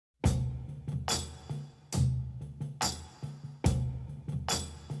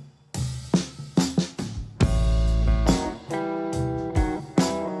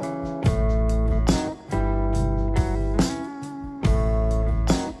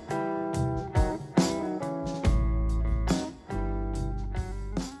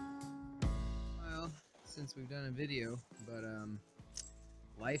done a video, but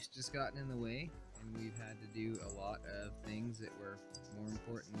life's just gotten in the way, and we've had to do a lot of things that were more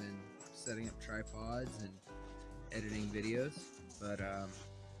important than setting up tripods and editing videos. But I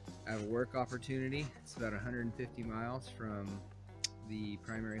have a work opportunity. It's about 150 miles from the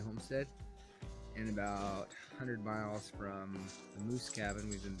primary homestead and about 100 miles from the moose cabin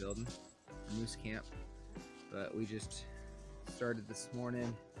we've been building, or moose camp. But we just started this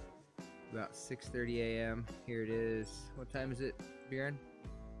morning about 6:30 a.m. Here it is. What time is it, Bjorn?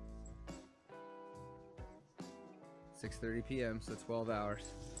 6:30 p.m. so 12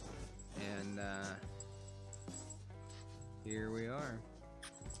 hours. And here we are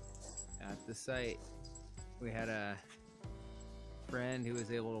at the site. We had a friend who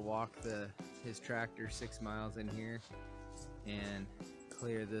was able to walk his tractor 6 miles in here and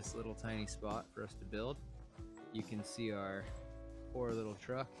clear this little tiny spot for us to build. You can see our poor little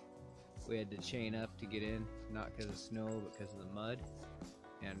truck. We had to chain up to get in, not because of snow, but because of the mud.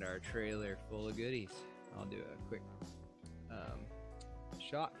 And our trailer full of goodies. I'll do a quick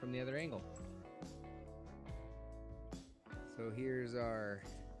shot from the other angle. So here's our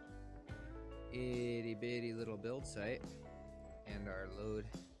itty bitty little build site and our load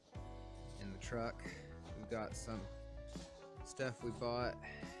in the truck. We've got some stuff we bought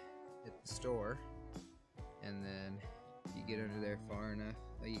at the store, and then if you get under there far enough,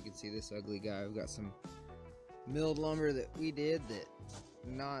 you can see this ugly guy. We've got some milled lumber that we did that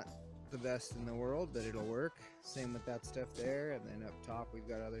not the best in the world, but it'll work. Same with that stuff there, and then up top we've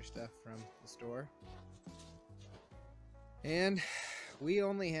got other stuff from the store. And we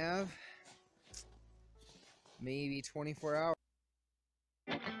only have maybe 24 hours.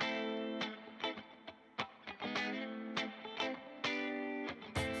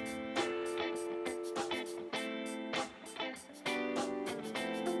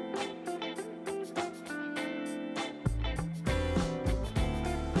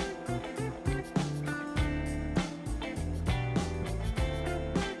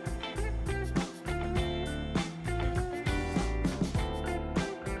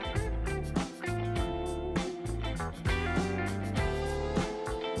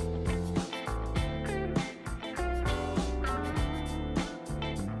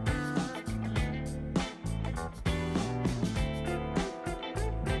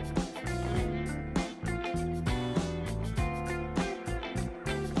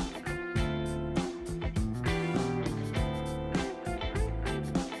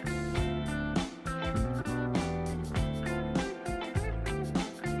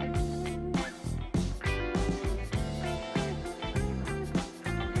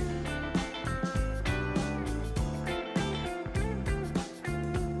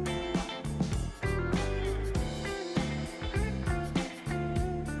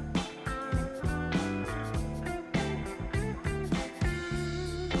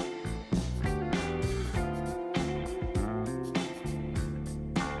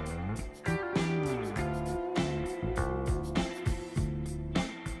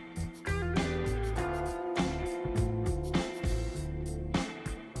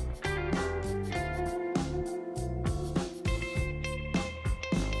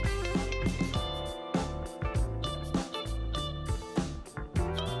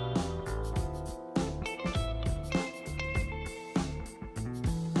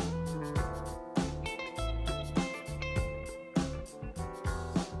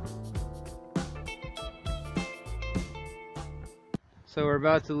 So we're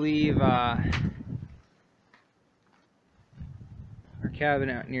about to leave our cabin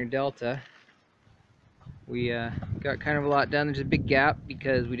out near Delta. We got kind of a lot done. There's a big gap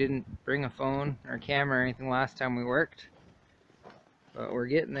because we didn't bring a phone or camera or anything last time we worked. But we're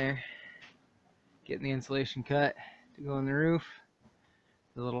getting there. Getting the insulation cut to go on the roof.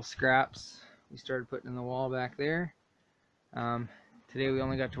 The little scraps we started putting in the wall back there. Today we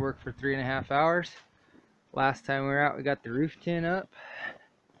only got to work for 3.5 hours. Last time we were out, we got the roof tin up.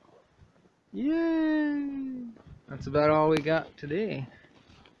 Yay! That's about all we got today.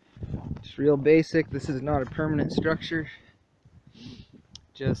 Just real basic. This is not a permanent structure.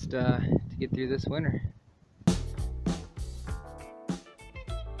 Just to get through this winter.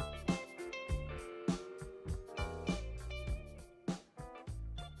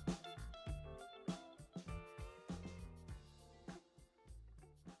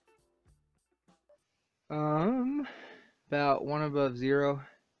 About 1 above 0.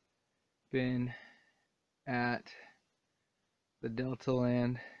 Been at the Delta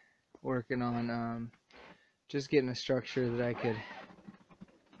land working on just getting a structure that I could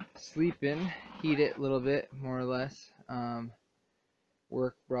sleep in, heat it a little bit, more or less.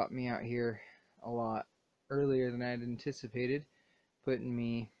 Work brought me out here a lot earlier than I had anticipated, putting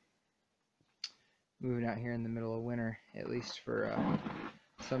me moving out here in the middle of winter, at least for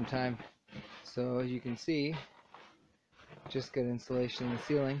some time. So as you can see, just got insulation in the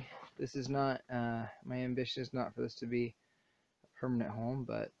ceiling. This is not, my ambition is not for this to be a permanent home,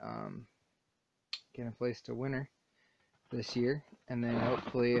 but get a place to winter this year, and then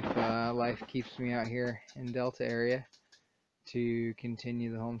hopefully if life keeps me out here in Delta area, to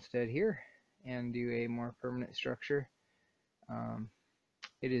continue the homestead here and do a more permanent structure.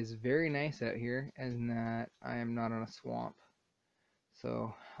 It is very nice out here, and that I am not on a swamp.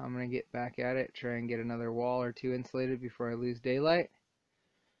 So I'm going to get back at it, try and get another wall or two insulated before I lose daylight,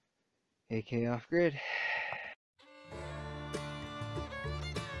 aka off grid.